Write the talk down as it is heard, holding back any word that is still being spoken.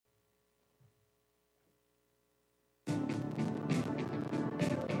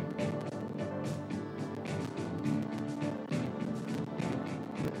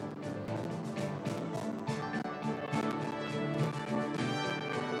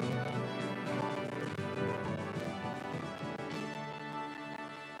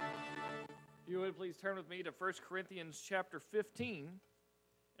turn with me to 1 Corinthians chapter 15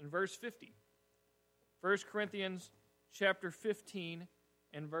 and verse 50. 1 Corinthians chapter 15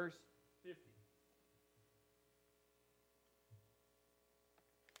 and verse 50.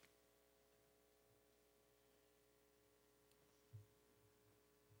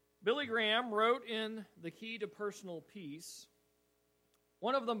 Billy Graham wrote in The Key to Personal Peace,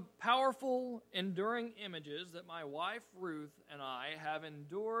 "One of the powerful, enduring images that my wife Ruth and I have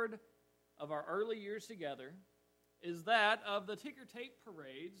endured of our early years together is that of the ticker tape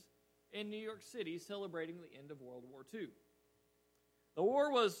parades in New York City celebrating the end of World War II. The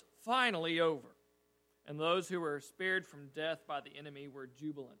war was finally over, and those who were spared from death by the enemy were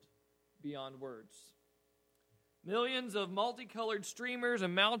jubilant beyond words. Millions of multicolored streamers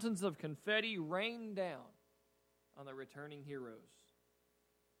and mountains of confetti rained down on the returning heroes.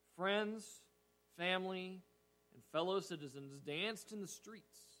 Friends, family, and fellow citizens danced in the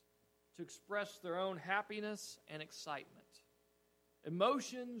streets to express their own happiness and excitement.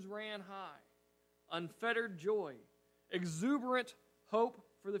 Emotions ran high, unfettered joy, exuberant hope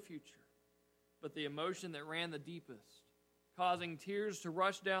for the future. But the emotion that ran the deepest, causing tears to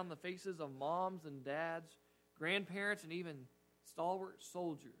rush down the faces of moms and dads, grandparents, and even stalwart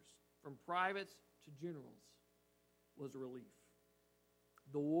soldiers, from privates to generals, was relief.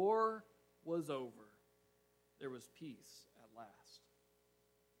 The war was over. There was peace at last."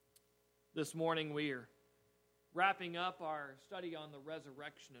 This morning we are wrapping up our study on the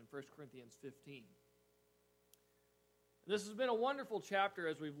resurrection in 1 Corinthians 15. This has been a wonderful chapter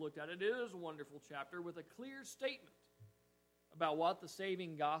as we've looked at it. It is a wonderful chapter with a clear statement about what the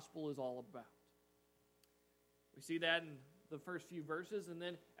saving gospel is all about. We see that in the first few verses, and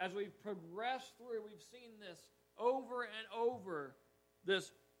then as we've progressed through, we've seen this over and over,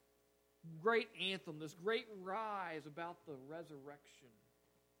 this great anthem, this great rise about the resurrection.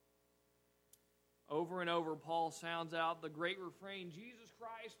 Over and over, Paul sounds out the great refrain, Jesus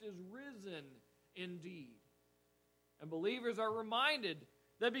Christ is risen indeed. And believers are reminded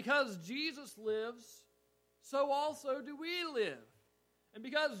that because Jesus lives, so also do we live. And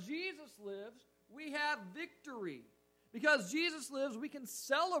because Jesus lives, we have victory. Because Jesus lives, we can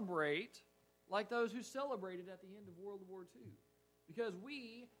celebrate like those who celebrated at the end of World War II. Because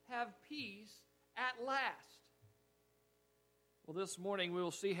we have peace at last. Well, this morning we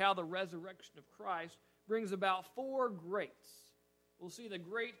will see how the resurrection of Christ brings about four greats. We'll see the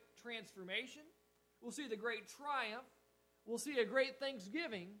great transformation. We'll see the great triumph. We'll see a great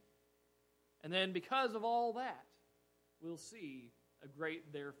thanksgiving. And then because of all that, we'll see a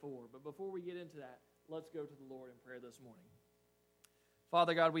great therefore. But before we get into that, let's go to the Lord in prayer this morning.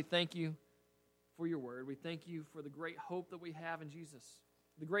 Father God, we thank you for your word. We thank you for the great hope that we have in Jesus,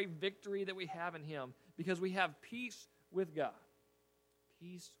 the great victory that we have in him, because we have peace with God,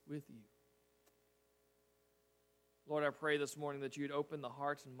 peace with you. Lord, I pray this morning that you'd open the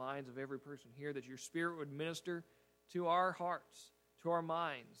hearts and minds of every person here, that your Spirit would minister to our hearts, to our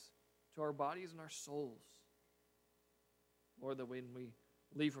minds, to our bodies and our souls. Lord, that when we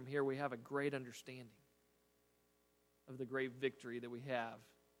leave from here, we have a great understanding of the great victory that we have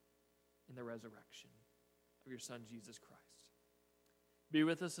in the resurrection of your Son, Jesus Christ. Be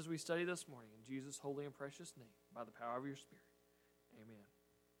with us as we study this morning in Jesus' holy and precious name, by the power of your Spirit. Amen.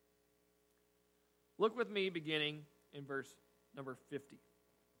 Look with me beginning in verse number 50.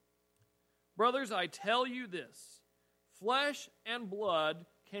 "Brothers, I tell you this, flesh and blood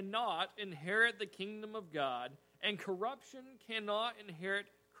cannot inherit the kingdom of God, and corruption cannot inherit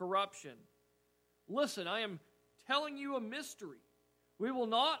corruption. Listen, I am telling you a mystery. We will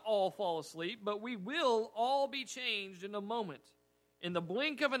not all fall asleep, but we will all be changed in a moment, in the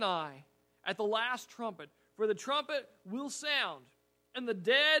blink of an eye, at the last trumpet. For the trumpet will sound, and the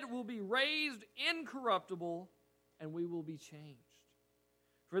dead will be raised incorruptible, and we will be changed.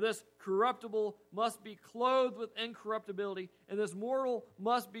 For this corruptible must be clothed with incorruptibility, and this mortal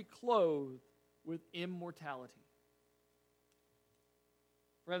must be clothed with immortality."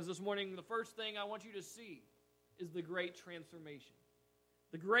 Friends, this morning, the first thing I want you to see is the great transformation.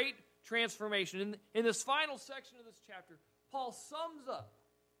 The great transformation. In this final section of this chapter, Paul sums up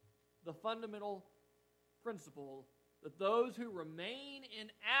the fundamental principle that those who remain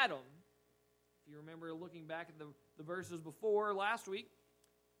in Adam, if you remember looking back at the verses before last week,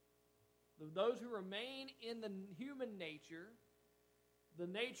 those who remain in the human nature, the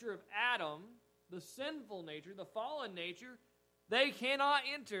nature of Adam, the sinful nature, the fallen nature, they cannot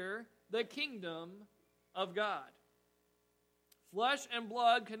enter the kingdom of God. Flesh and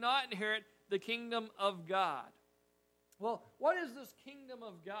blood cannot inherit the kingdom of God. Well, what is this kingdom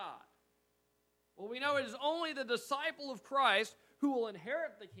of God? Well, we know it is only the disciple of Christ who will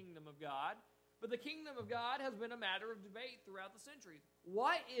inherit the kingdom of God, But the kingdom of God has been a matter of debate throughout the centuries.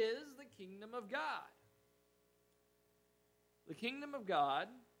 What is the kingdom of God? The kingdom of God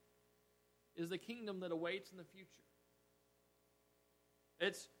is the kingdom that awaits in the future.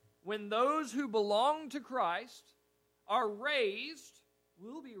 It's when those who belong to Christ are raised,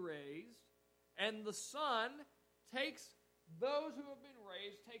 will be raised, and the Son takes those who have been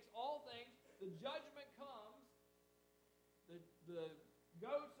raised, takes all things, the judgment comes, the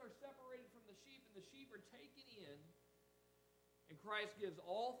goats are separated from the sheep, and the sheep are taken in, and Christ gives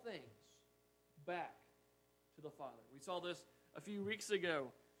all things back to the Father. We saw this a few weeks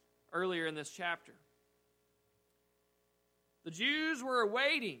ago, earlier in this chapter. The Jews were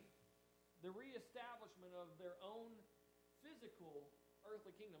awaiting the reestablishment of their own physical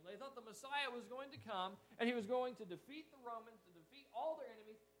earthly kingdom. They thought the Messiah was going to come, and he was going to defeat the Romans, to defeat all their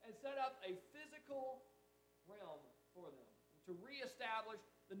enemies, and set up a physical realm for them, to reestablish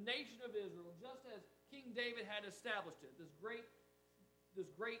the nation of Israel, just as King David had established it, this great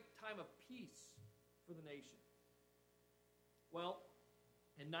time of peace for the nation. Well,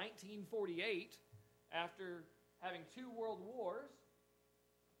 in 1948, after having 2 world wars,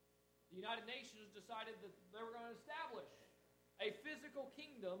 the United Nations decided that they were going to establish a physical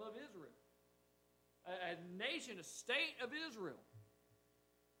kingdom of Israel, a nation, a state of Israel.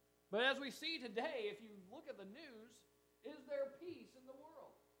 But as we see today, if you look at the news, is there peace in the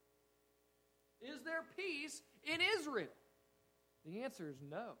world? Is there peace in Israel? The answer is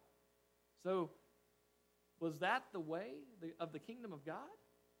no. So, was that the way of the kingdom of God?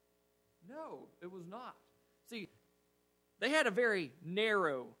 No, it was not. See, they had a very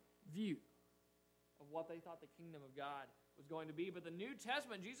narrow view of what they thought the kingdom of God was going to be. But the New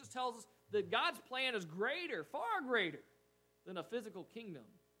Testament, Jesus tells us that God's plan is greater, far greater, than a physical kingdom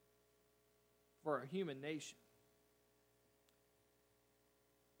for a human nation.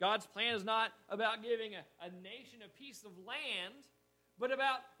 God's plan is not about giving a nation a piece of land, but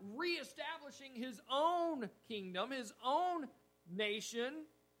about reestablishing his own kingdom, his own nation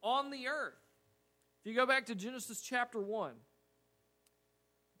on the earth. If you go back to Genesis chapter 1,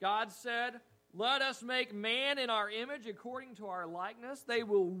 God said, "Let us make man in our image according to our likeness. They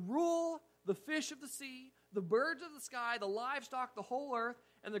will rule the fish of the sea, the birds of the sky, the livestock, the whole earth,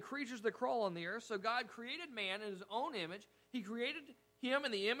 and the creatures that crawl on the earth." So God created man in his own image. He created him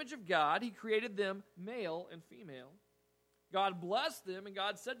in the image of God. He created them male and female. God blessed them, and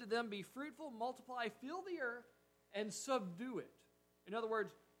God said to them, "Be fruitful, multiply, fill the earth, and subdue it." In other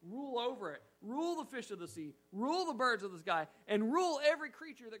words, rule over it. Rule the fish of the sea. Rule the birds of the sky. And rule every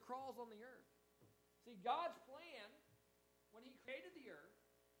creature that crawls on the earth. See, God's plan, when he created the earth,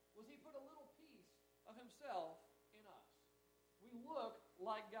 was he put a little piece of himself in us. We look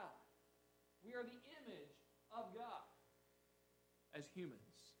like God. We are the image of God as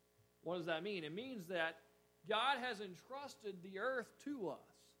humans. What does that mean? It means that God has entrusted the earth to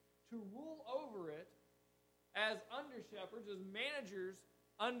us to rule over it as under-shepherds, as managers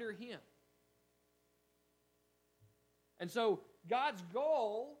under him. And so God's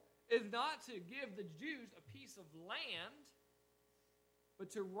goal is not to give the Jews a piece of land,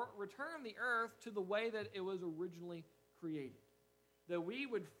 but to return the earth to the way that it was originally created. That we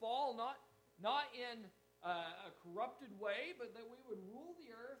would fall not in a corrupted way, but that we would rule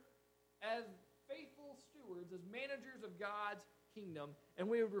the earth as faithful stewards, as managers of God's kingdom, and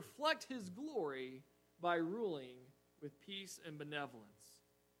we would reflect his glory by ruling with peace and benevolence.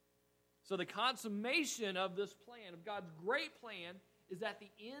 So the consummation of this plan, of God's great plan, is at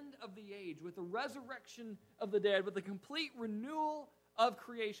the end of the age, with the resurrection of the dead, with the complete renewal of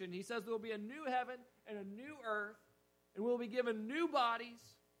creation. He says there will be a new heaven and a new earth, and we'll be given new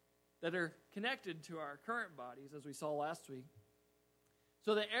bodies that are connected to our current bodies, as we saw last week,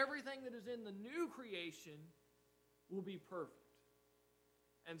 so that everything that is in the new creation will be perfect.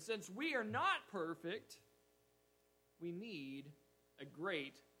 And since we are not perfect, we need a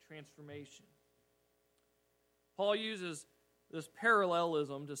great transformation. Paul uses this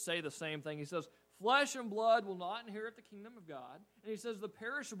parallelism to say the same thing. He says, flesh and blood will not inherit the kingdom of God. And he says the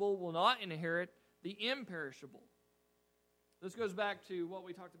perishable will not inherit the imperishable. This goes back to what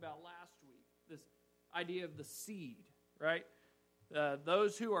we talked about last week, this idea of the seed, right?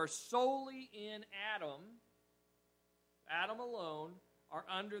 Those who are solely in Adam alone, are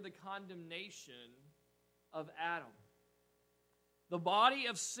under the condemnation of Adam. The body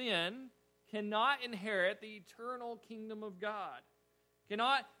of sin cannot inherit the eternal kingdom of God,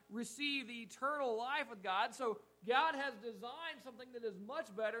 cannot receive the eternal life with God. So God has designed something that is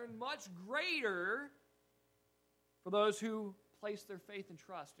much better and much greater for those who place their faith and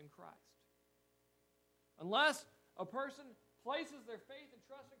trust in Christ. Unless a person places their faith and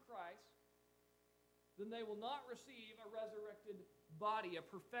trust in Christ, then they will not receive a resurrected body, a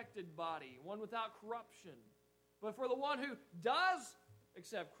perfected body, one without corruption. But for the one who does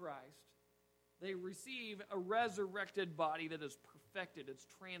accept Christ, they receive a resurrected body that is perfected, it's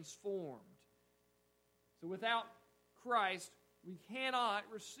transformed. So without Christ, we cannot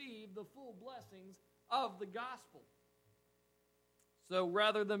receive the full blessings of the gospel. So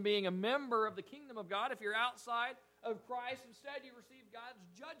rather than being a member of the kingdom of God, if you're outside of Christ, instead you receive God's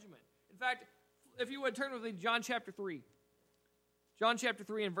judgment. In fact, if you would turn with me to John chapter 3. John chapter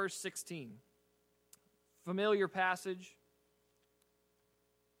 3 and verse 16. Familiar passage.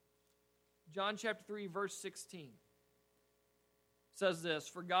 John chapter 3 verse 16 says this,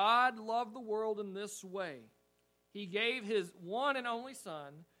 "For God loved the world in this way. He gave His one and only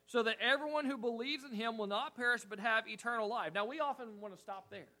Son, so that everyone who believes in Him will not perish but have eternal life." Now, we often want to stop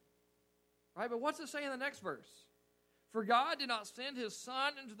there, right? But what's it say in the next verse? "For God did not send His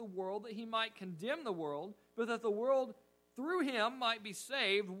Son into the world that He might condemn the world, but that the world through Him might be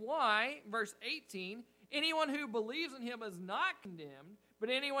saved." Why? Verse 18, "Anyone who believes in Him is not condemned, but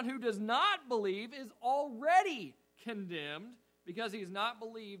anyone who does not believe is already condemned, because he has not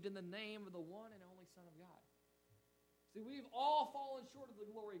believed in the name of the one and only Son of God." See, we've all fallen short of the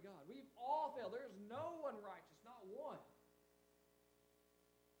glory of God. We've all failed. There is no one righteous, not one.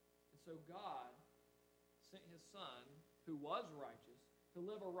 And so God sent His Son, who was righteous, to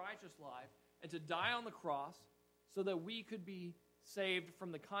live a righteous life and to die on the cross so that we could be saved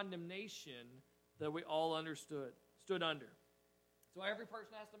from the condemnation that we all stood under. So every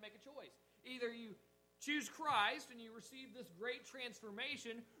person has to make a choice. Either you choose Christ and you receive this great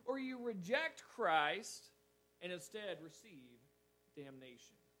transformation, or you reject Christ and instead receive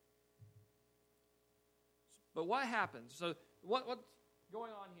damnation. But what happens? So what's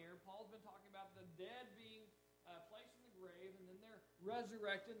going on here? Paul's been talking about the dead being placed in the grave, and then they're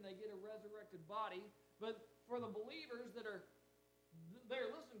resurrected, and they get a resurrected body. But for the believers they're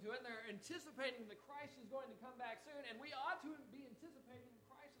listening to it, and they're anticipating that Christ is going to come back soon, and we ought to be anticipating that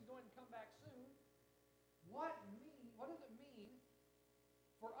Christ is going to come back soon. What does it mean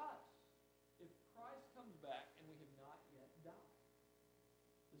for us if Christ comes back and we have not yet died?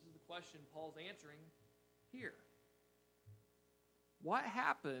 This is the question Paul's answering here. What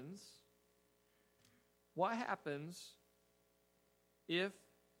happens if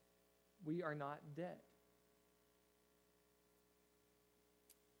we are not dead?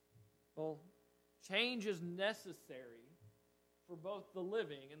 Well, change is necessary for both the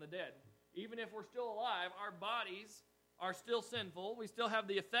living and the dead. Even if we're still alive, our bodies are still sinful. We still have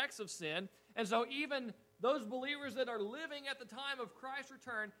the effects of sin. And so even those believers that are living at the time of Christ's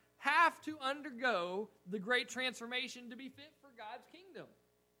return have to undergo the great transformation to be fit for God's kingdom.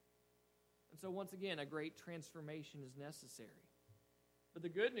 And so once again, a great transformation is necessary. But the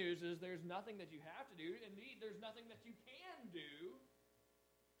good news is there's nothing that you have to do. Indeed, there's nothing that you can do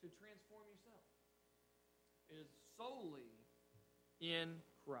to transform yourself. It is solely in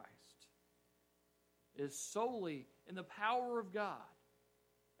Christ. It is solely in the power of God.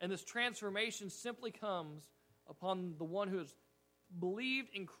 And this transformation simply comes upon the one who has believed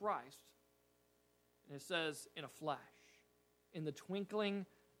in Christ. And it says, in a flash, in the twinkling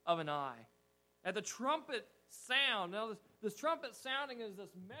of an eye. At the trumpet sound. Now, this trumpet sounding is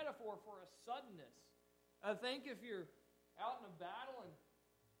this metaphor for a suddenness. I think if you're out in a battle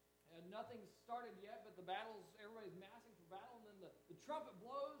and nothing's started yet, but everybody's massing for battle, and then the trumpet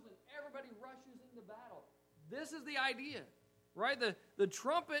blows and everybody rushes into battle. This is the idea, right? The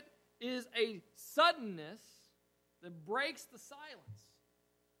trumpet is a suddenness that breaks the silence.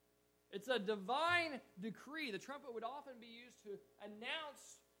 It's a divine decree. The trumpet would often be used to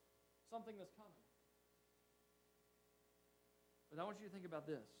announce something that's coming. But I want you to think about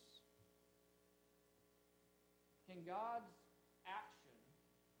this. Can God's action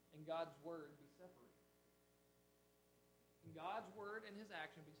and God's word be separated? Can God's word and His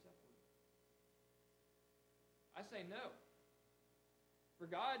action be separated? I say no. For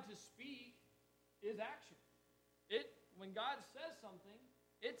God to speak is action. When God says something,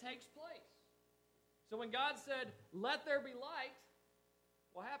 it takes place. So when God said, "Let there be light,"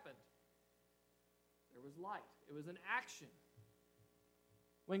 what happened? There was light. It was an action.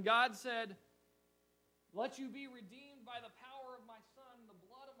 When God said, "Let you be redeemed by the power of my Son, the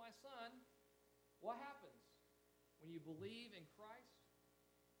blood of my Son," what happens? When you believe in Christ,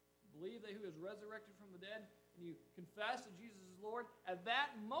 believe that He was resurrected from the dead, and you confess that Jesus is Lord, at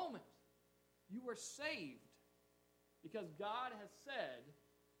that moment, you are saved. Because God has said,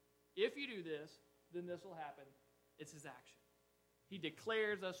 if you do this, then this will happen. It's His action. He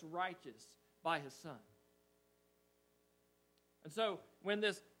declares us righteous by His Son. And so, when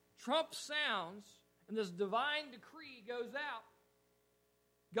this trump sounds, and this divine decree goes out.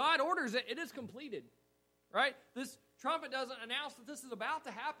 God orders it. It is completed, right? This trumpet doesn't announce that this is about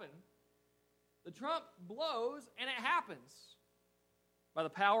to happen. The trump blows, and it happens by the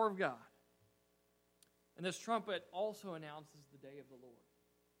power of God. And this trumpet also announces the day of the Lord.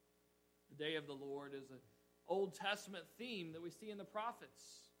 The day of the Lord is an Old Testament theme that we see in the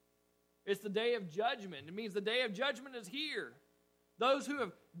prophets. It's the day of judgment. It means the day of judgment is here. Those who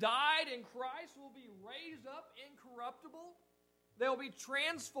have died in Christ will be raised up incorruptible. They'll be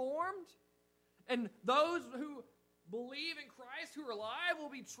transformed. And those who believe in Christ, who are alive, will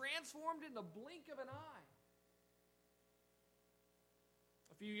be transformed in the blink of an eye.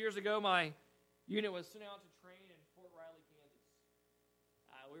 A few years ago, my unit was sent out to train in Fort Riley, Kansas.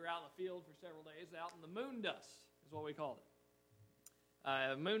 We were out in the field for several days, out in the moon dust is what we called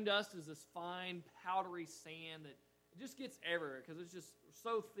it. Moon dust is this fine, powdery sand that it just gets everywhere because it's just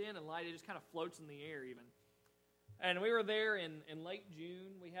so thin and light, it just kind of floats in the air even. And we were there in late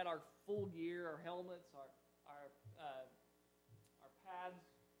June. We had our full gear, our helmets, our pads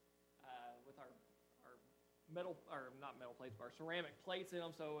with our metal, or not metal plates, but our ceramic plates in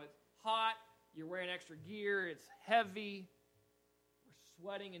them. So it's hot. You're wearing extra gear. It's heavy. We're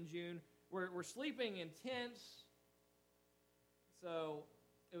sweating in June. We're sleeping in tents. So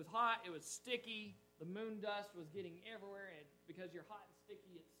it was hot. It was sticky. The moon dust was getting everywhere, and because you're hot and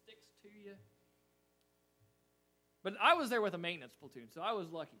sticky, it sticks to you. But I was there with a maintenance platoon, so I was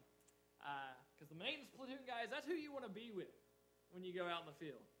lucky. Because the maintenance platoon guys, that's who you want to be with when you go out in the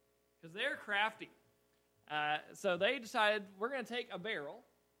field. Because they're crafty. So they decided, we're going to take a barrel,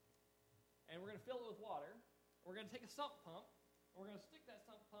 and we're going to fill it with water. We're going to take a sump pump, and we're going to stick that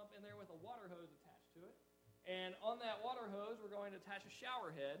sump pump in there with a water hose attached to it. And on that water hose, we're going to attach a shower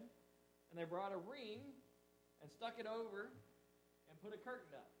head. And they brought a ring and stuck it over and put a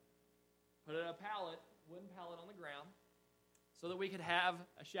curtain up. Put a wooden pallet on the ground so that we could have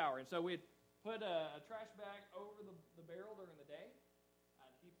a shower. And so we'd put a trash bag over the barrel during the day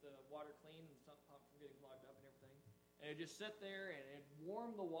to keep the water clean and the sump pump from getting clogged up and everything. And it'd just sit there and it'd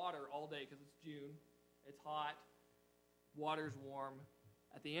warm the water all day because it's June. It's hot. Water's warm.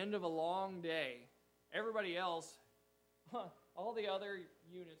 At the end of a long day, everybody else, all the other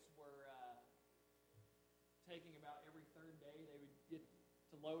units were taking about every third day. They would get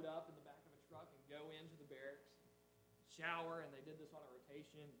to load up in the back of a truck and go into the barracks, shower, and they did this on a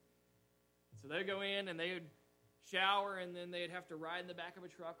rotation. So they'd go in and they would shower, and then they'd have to ride in the back of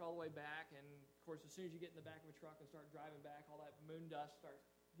a truck all the way back. And of course, as soon as you get in the back of a truck and start driving back, all that moon dust starts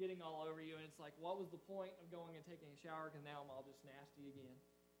getting all over you, and it's like, what was the point of going and taking a shower? Because now I'm all just nasty again.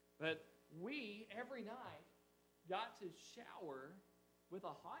 But we, every night, got to shower with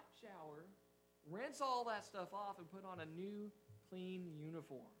a hot shower, rinse all that stuff off, and put on a new, clean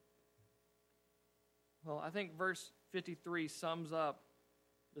uniform. Well, I think verse 53 sums up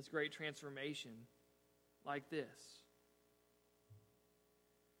this great transformation like this.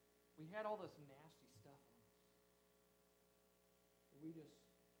 We had all this nasty stuff on us. We just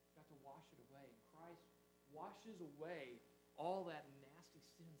got to wash it away. Christ washes away all that nasty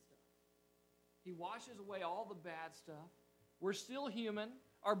sin stuff. He washes away all the bad stuff. We're still human.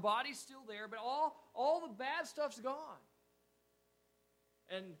 Our body's still there, but all the bad stuff's gone.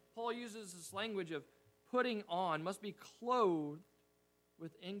 And Paul uses this language of putting on, must be clothed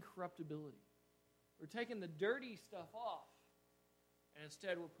with incorruptibility. We're taking the dirty stuff off, and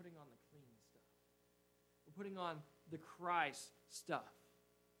instead we're putting on the clean stuff. We're putting on the Christ stuff.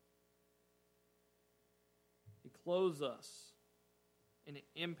 He clothes us in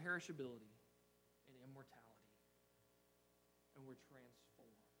imperishability and immortality, and we're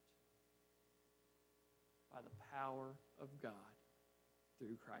transformed by the power of God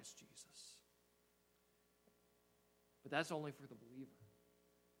through Christ Jesus. But that's only for the believer.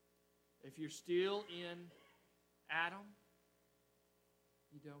 If you're still in Adam,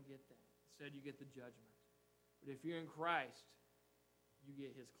 you don't get that. Instead, you get the judgment. But if you're in Christ, you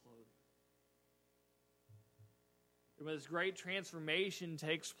get his clothing. And when this great transformation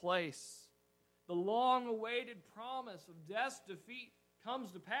takes place, the long-awaited promise of death's defeat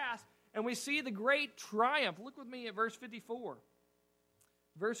comes to pass, and we see the great triumph. Look with me at verse 54.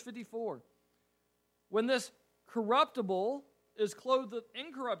 Verse 54. When this corruptible is clothed with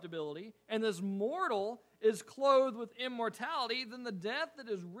incorruptibility, and this mortal is clothed with immortality, then the death that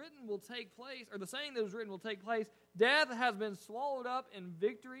is written will take place, or the saying that is written will take place. Death has been swallowed up in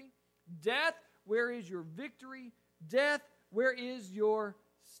victory. Death, where is your victory? Death, where is your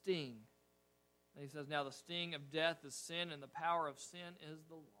sting? And he says, now the sting of death is sin, and the power of sin is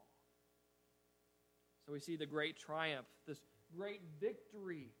the law. So we see the great triumph, this great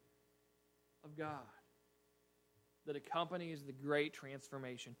victory of God. that accompanies the great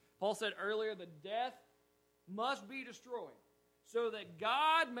transformation. Paul said earlier that death must be destroyed so that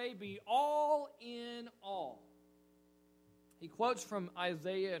God may be all in all. He quotes from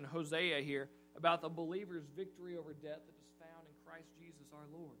Isaiah and Hosea here about the believer's victory over death that is found in Christ Jesus our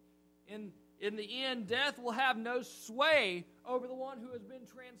Lord. In the end, death will have no sway over the one who has been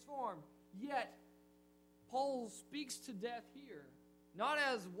transformed. Yet, Paul speaks to death here, not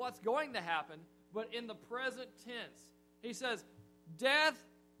as what's going to happen, but in the present tense. He says, death,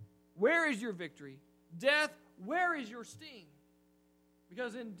 where is your victory? Death, where is your sting?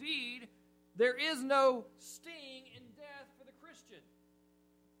 Because indeed, there is no sting in death for the Christian.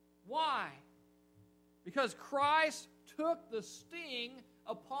 Why? Because Christ took the sting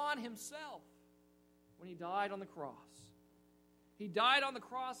upon himself when he died on the cross. He died on the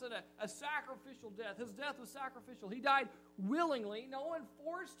cross at a sacrificial death. His death was sacrificial. He died willingly. No one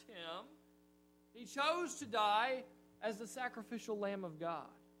forced him. He chose to die as the sacrificial Lamb of God.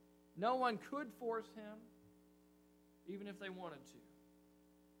 No one could force him, even if they wanted to.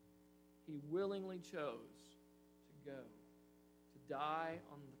 He willingly chose to go, to die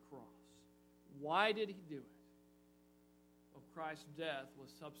on the cross. Why did he do it? Well, Christ's death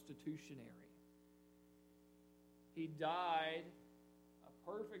was substitutionary. He died a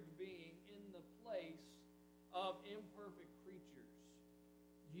perfect being in the place of imperfect creatures,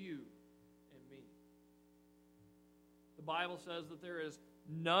 you and me. The Bible says that there is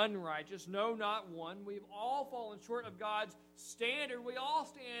none righteous, no, not one. We've all fallen short of God's standard. We all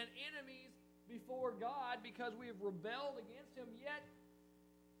stand enemies before God because we have rebelled against him, yet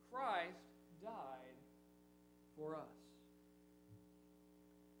Christ died for us.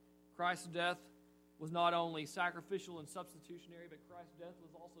 Christ's death was not only sacrificial and substitutionary, but Christ's death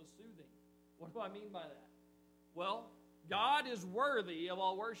was also soothing. What do I mean by that? Well, God is worthy of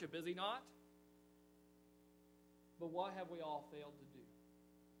all worship, is he not? But what have we all failed to do?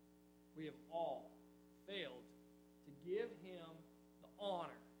 We have all failed to give him the honor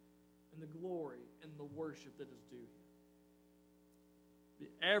and the glory and the worship that is due him.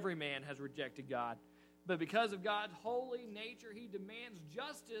 Every man has rejected God, but because of God's holy nature, he demands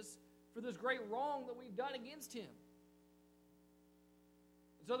justice for this great wrong that we've done against him.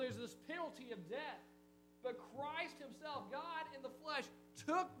 So there's this penalty of death, but Christ himself, God in the flesh,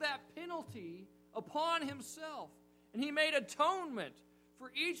 took that penalty upon himself, and he made atonement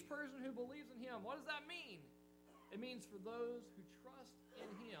for each person who believes in him. What does that mean? It means for those who trust in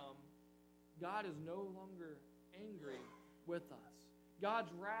him, God is no longer angry with us.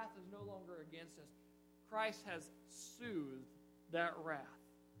 God's wrath is no longer against us. Christ has soothed that wrath.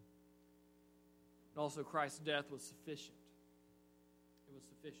 And also Christ's death was sufficient. It was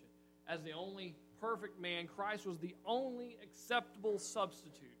sufficient. As the only perfect man, Christ was the only acceptable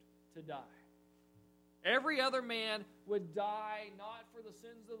substitute to die. Every other man would die not for the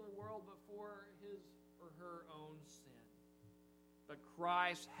sins of the world, but for his or her own sin. But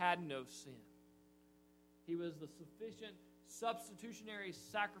Christ had no sin. He was the sufficient substitutionary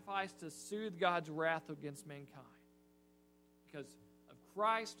sacrifice to soothe God's wrath against mankind. Because of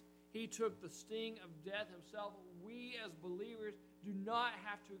Christ, he took the sting of death himself. We as believers do not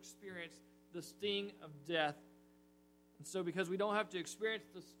have to experience the sting of death. And so because we don't have to experience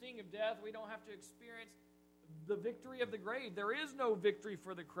the sting of death, we don't have to experience the victory of the grave. There is no victory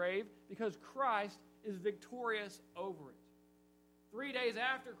for the grave because Christ is victorious over it. 3 days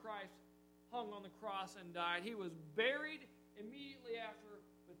after Christ hung on the cross and died, he was buried immediately after,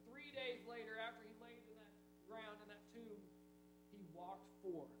 but 3 days later, after he laid in that ground in that tomb, he walked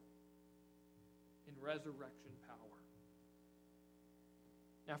forth in resurrection power.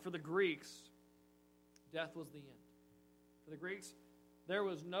 Now for the Greeks, death was the end. For the Greeks, there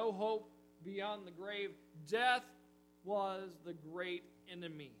was no hope beyond the grave. Death was the great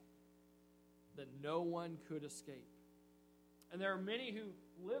enemy that no one could escape. And there are many who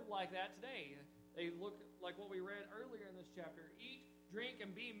live like that today. They look like what we read earlier in this chapter. Eat, drink,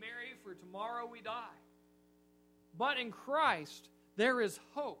 and be merry, for tomorrow we die. But in Christ, there is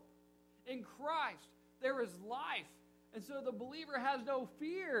hope. In Christ, there is life. And so the believer has no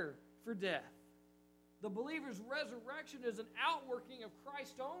fear for death. The believer's resurrection is an outworking of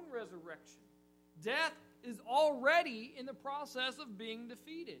Christ's own resurrection. Death is already in the process of being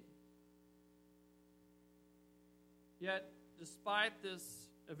defeated. Yet, despite this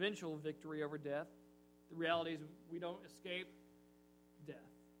eventual victory over death, the reality is we don't escape death.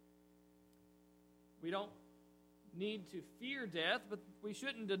 We don't need to fear death, but we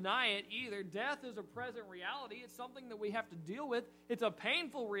shouldn't deny it either. Death is a present reality. It's something that we have to deal with. It's a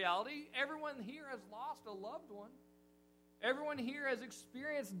painful reality. Everyone here has lost a loved one. Everyone here has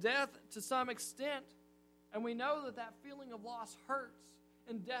experienced death to some extent. And we know that that feeling of loss hurts,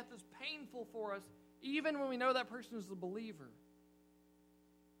 and death is painful for us, even when we know that person is a believer.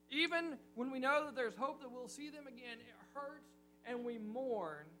 Even when we know that there's hope that we'll see them again, it hurts, and we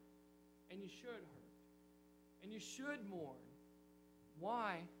mourn, and you should hurt. And you should mourn.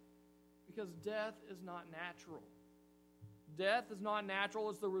 Why? Because death is not natural. Death is not natural.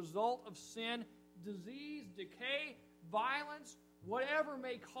 It's the result of sin, disease, decay, violence, whatever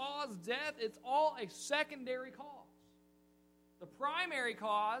may cause death. It's all a secondary cause. The primary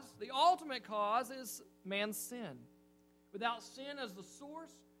cause, the ultimate cause, is man's sin. Without sin as the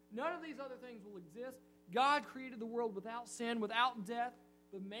source, none of these other things will exist. God created the world without sin, without death,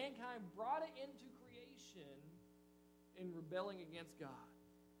 but mankind brought it into creation in rebelling against God.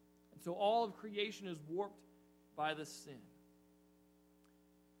 And so all of creation is warped by this sin.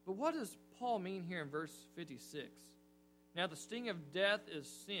 But what does Paul mean here in verse 56? Now, the sting of death is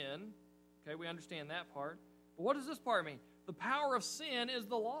sin. Okay, we understand that part. But what does this part mean? The power of sin is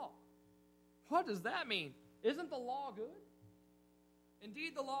the law. What does that mean? Isn't the law good?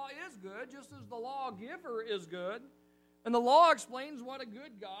 Indeed, the law is good, just as the lawgiver is good. And the law explains what a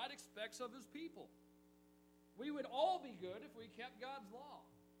good God expects of his people. We would all be good if we kept God's law.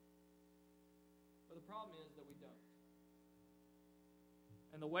 But the problem is that we don't.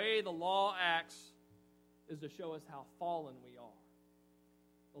 And the way the law acts is to show us how fallen we are.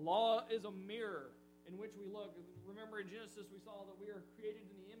 The law is a mirror in which we look. Remember in Genesis we saw that we are created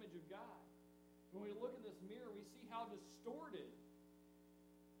in the image of God. When we look in this mirror, we see how distorted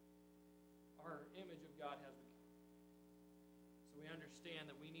our image of God has become. So we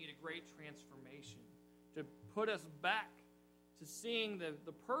understand that we need a great transformation to put us back to seeing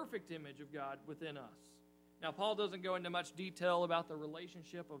the perfect image of God within us. Now, Paul doesn't go into much detail about the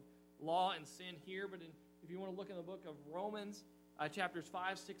relationship of law and sin here, but if you want to look in the book of Romans, chapters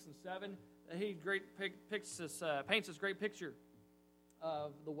 5, 6, and 7, he paints this great picture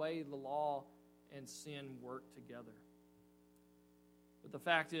of the way the law and sin work together. But the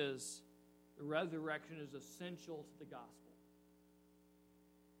fact is, the resurrection is essential to the gospel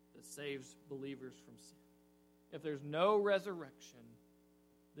that saves believers from sin. If there's no resurrection,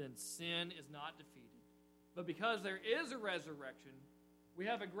 then sin is not defeated. But because there is a resurrection, we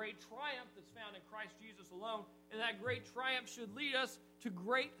have a great triumph that's found in Christ Jesus alone, and that great triumph should lead us to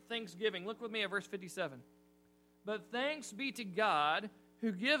great thanksgiving. Look with me at verse 57. But thanks be to God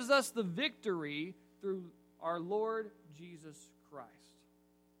who gives us the victory through our Lord Jesus Christ.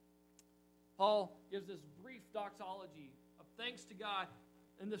 Paul gives this brief doxology of thanks to God,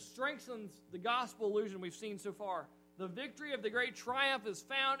 and this strengthens the gospel illusion we've seen so far. The victory of the great triumph is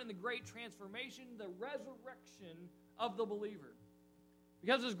found in the great transformation, the resurrection of the believer.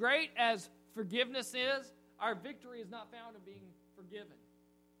 Because as great as forgiveness is, our victory is not found in being forgiven.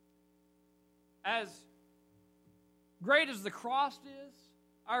 As great as the cross is,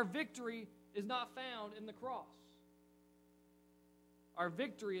 our victory is not found in the cross. Our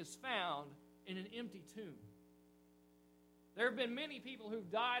victory is found in an empty tomb. There have been many people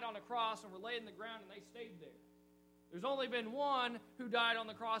who've died on a cross and were laid in the ground and they stayed there. There's only been one who died on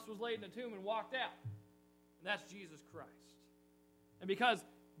the cross, was laid in a tomb, and walked out. And that's Jesus Christ. And because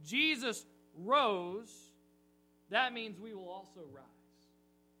Jesus rose, that means we will also rise.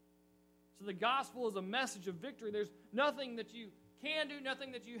 So the gospel is a message of victory. There's nothing that you can do,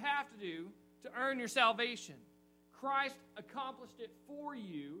 nothing that you have to do to earn your salvation. Christ accomplished it for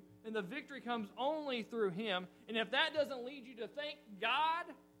you, and the victory comes only through him. And if that doesn't lead you to thank God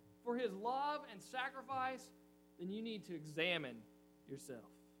for his love and sacrifice, then you need to examine yourself.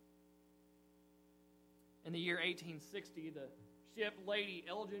 In the year 1860, the ship Lady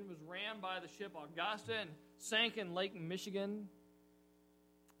Elgin was rammed by the ship Augusta and sank in Lake Michigan.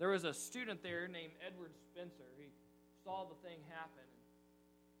 There was a student there named Edward Spencer. He saw the thing happen.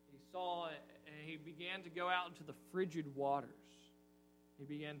 He saw it, and he began to go out into the frigid waters. He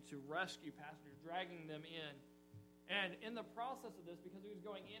began to rescue passengers, dragging them in. And in the process of this, because he was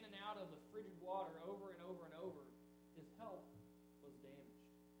going in and out of the frigid water over and over and over, his health was damaged.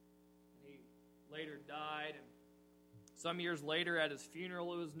 And he later died, and some years later at his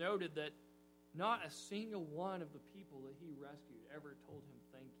funeral, it was noted that not a single one of the people that he rescued ever told him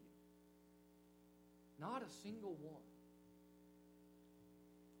thank you. Not a single one.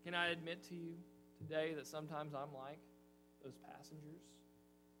 Can I admit to you today that sometimes I'm like those passengers?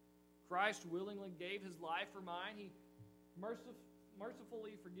 Christ willingly gave his life for mine. He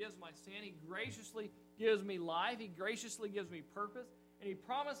mercifully forgives my sin. He graciously gives me life. He graciously gives me purpose. And he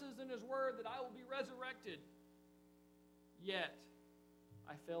promises in his word that I will be resurrected. Yet,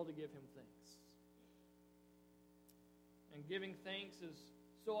 I fail to give him thanks. And giving thanks is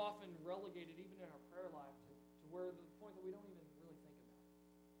so often relegated, even in our prayer life, to where the point that we don't even really think about it.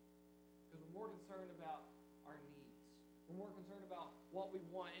 Because we're more concerned about our needs. We're more concerned about what we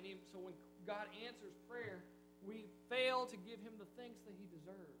want. And so when God answers prayer, we fail to give him the thanks that he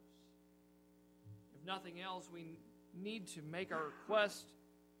deserves. If nothing else, we need to make our request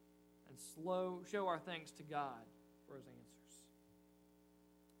and show our thanks to God for his answers.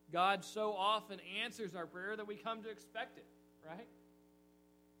 God so often answers our prayer that we come to expect it, right?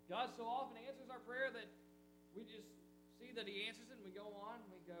 God so often answers our prayer that we just see that he answers it and we go on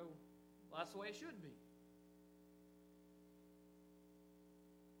and we go, well, that's the way it should be.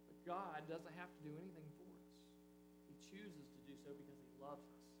 But God doesn't have to do anything for us. He chooses to do so because he loves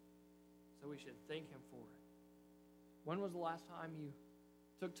us. So we should thank him for it. When was the last time you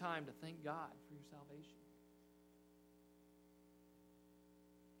took time to thank God for your salvation?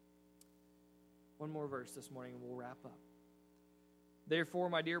 One more verse this morning and we'll wrap up. Therefore,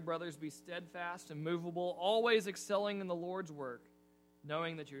 my dear brothers, be steadfast, immovable, always excelling in the Lord's work,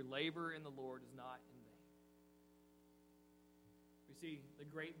 knowing that your labor in the Lord is not in vain. We see the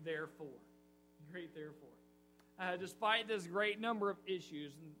great therefore. Great therefore. Despite this great number of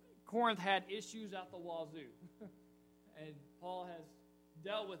issues, and Corinth had issues at the wazoo. And Paul has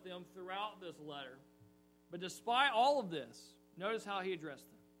dealt with them throughout this letter. But despite all of this, notice how he addressed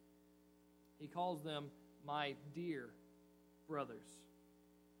them. He calls them my dear brothers.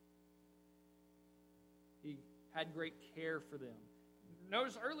 He had great care for them.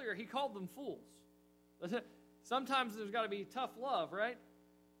 Notice earlier he called them fools. Sometimes there's got to be tough love, right?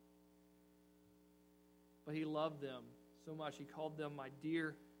 But he loved them so much he called them my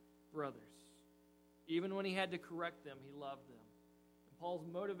dear brothers. Even when he had to correct them, he loved them. And Paul's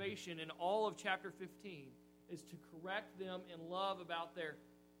motivation in all of chapter 15 is to correct them in love about their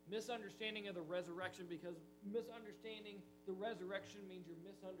misunderstanding of the resurrection, because misunderstanding the resurrection means you're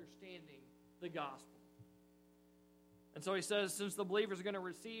misunderstanding the gospel. And so he says, since the believers are going to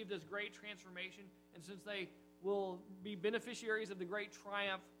receive this great transformation, and since they will be beneficiaries of the great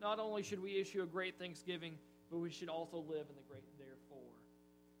triumph, not only should we issue a great thanksgiving, but we should also live in the great therefore.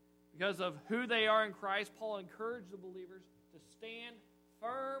 Because of who they are in Christ, Paul encouraged the believers to stand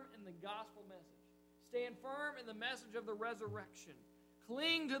firm in the gospel message. Stand firm in the message of the resurrection.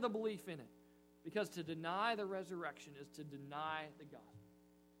 Cling to the belief in it. Because to deny the resurrection is to deny the gospel.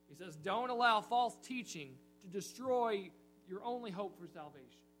 He says, don't allow false teaching to destroy your only hope for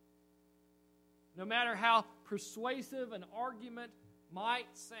salvation. No matter how persuasive an argument might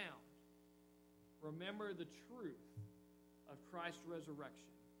sound, remember the truth of Christ's resurrection.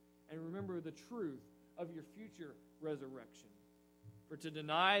 And remember the truth of your future resurrection. For to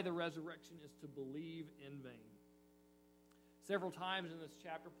deny the resurrection is to believe in vain. Several times in this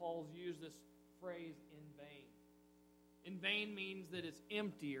chapter, Paul's used this phrase, in vain. In vain means that it's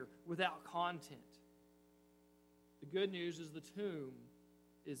empty or without content. The good news is the tomb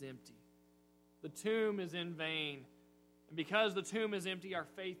is empty. The tomb is in vain. And because the tomb is empty, our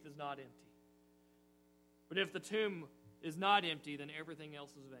faith is not empty. But if the tomb is not empty, then everything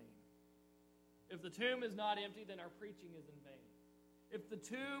else is vain. If the tomb is not empty, then our preaching is in vain. If the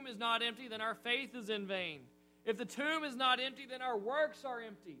tomb is not empty, then our faith is in vain. If the tomb is not empty, then our works are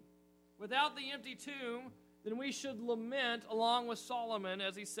empty. Without the empty tomb, then we should lament along with Solomon,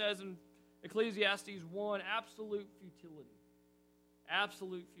 as he says in Ecclesiastes 1, absolute futility.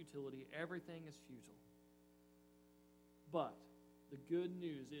 Absolute futility. Everything is futile. But the good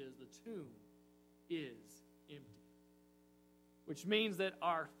news is the tomb is empty. Which means that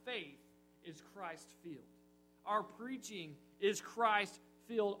our faith is Christ-filled. Our preaching is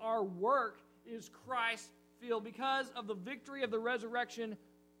Christ-filled. Our work is Christ-filled. Because of the victory of the resurrection,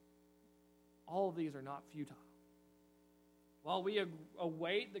 all of these are not futile. While we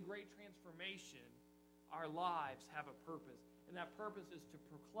await the great transformation, our lives have a purpose. And that purpose is to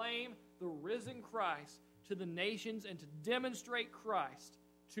proclaim the risen Christ to the nations and to demonstrate Christ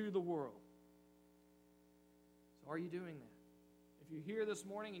to the world. So are you doing that? If you're here this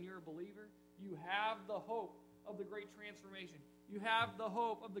morning and you're a believer, you have the hope of the great transformation. You have the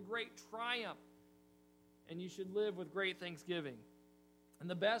hope of the great triumph. And you should live with great thanksgiving. And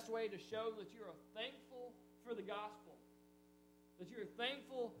the best way to show that you're thankful for the gospel, that you're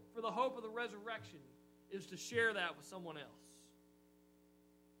thankful for the hope of the resurrection, is to share that with someone else.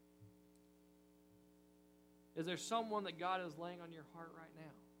 Is there someone that God is laying on your heart right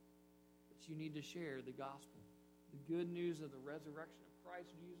now that you need to share the gospel, the good news of the resurrection of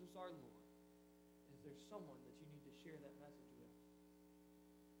Christ Jesus our Lord? Is there someone that you need to share that message with?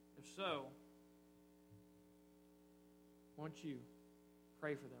 If so, won't you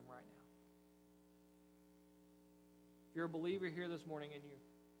pray for them right now? If you're a believer here this morning and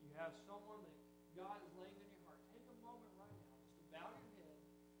you have someone that God is laying on your heart, take a moment right now just to bow your head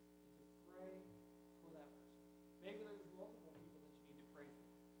and to pray for that person. Maybe there's multiple people that you need to pray for.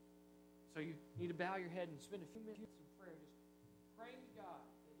 So you need to bow your head and spend a few minutes in prayer just praying to God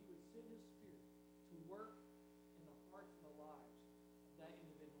that He would send His Spirit to work in the hearts and the lives of that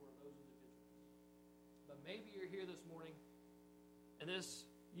individual or those individuals. But maybe you're here this morning and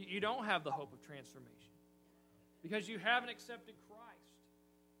you don't have the hope of transformation because you haven't accepted Christ.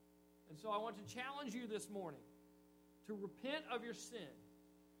 And so I want to challenge you this morning to repent of your sin,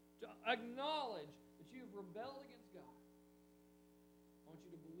 to acknowledge that you have rebelled against God. I want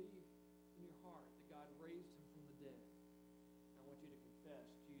you to believe in your heart that God raised Him from the dead. And I want you to confess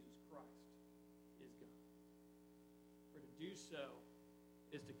Jesus Christ is God. For to do so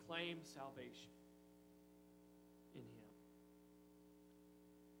is to claim salvation.